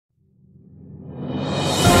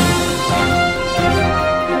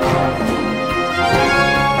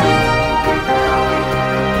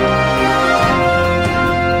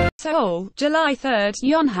July 3,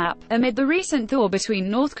 Yonhap. Amid the recent thaw between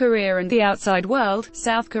North Korea and the outside world,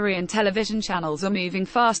 South Korean television channels are moving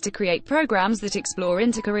fast to create programs that explore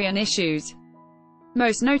inter-Korean issues.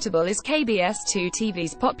 Most notable is KBS2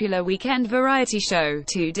 TV's popular weekend variety show,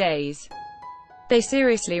 2 Days. They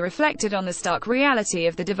seriously reflected on the stark reality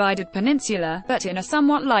of the divided peninsula, but in a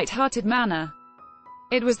somewhat light-hearted manner.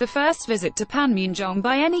 It was the first visit to Panmunjom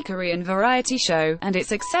by any Korean variety show, and it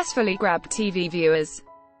successfully grabbed TV viewers.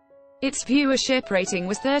 Its viewership rating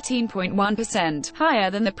was 13.1%, higher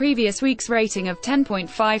than the previous week's rating of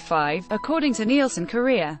 10.55, according to Nielsen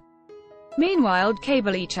Korea. Meanwhile,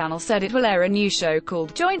 Cable E! Channel said it will air a new show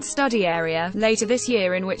called Joint Study Area later this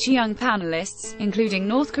year, in which young panelists, including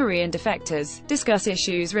North Korean defectors, discuss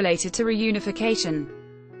issues related to reunification.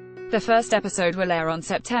 The first episode will air on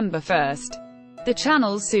September 1st. The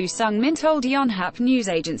channel's Soo Sung-min told Yonhap news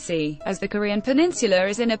agency, "As the Korean peninsula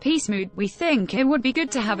is in a peace mood, we think it would be good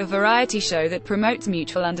to have a variety show that promotes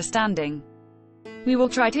mutual understanding. We will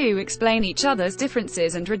try to explain each other's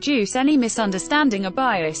differences and reduce any misunderstanding or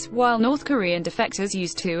bias." While North Korean defectors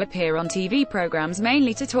used to appear on TV programs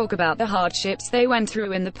mainly to talk about the hardships they went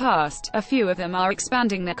through in the past, a few of them are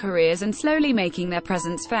expanding their careers and slowly making their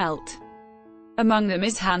presence felt. Among them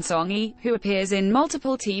is Han Song-hee, who appears in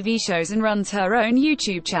multiple TV shows and runs her own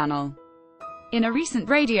YouTube channel. In a recent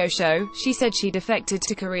radio show, she said she defected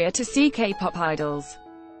to Korea to see K-pop idols.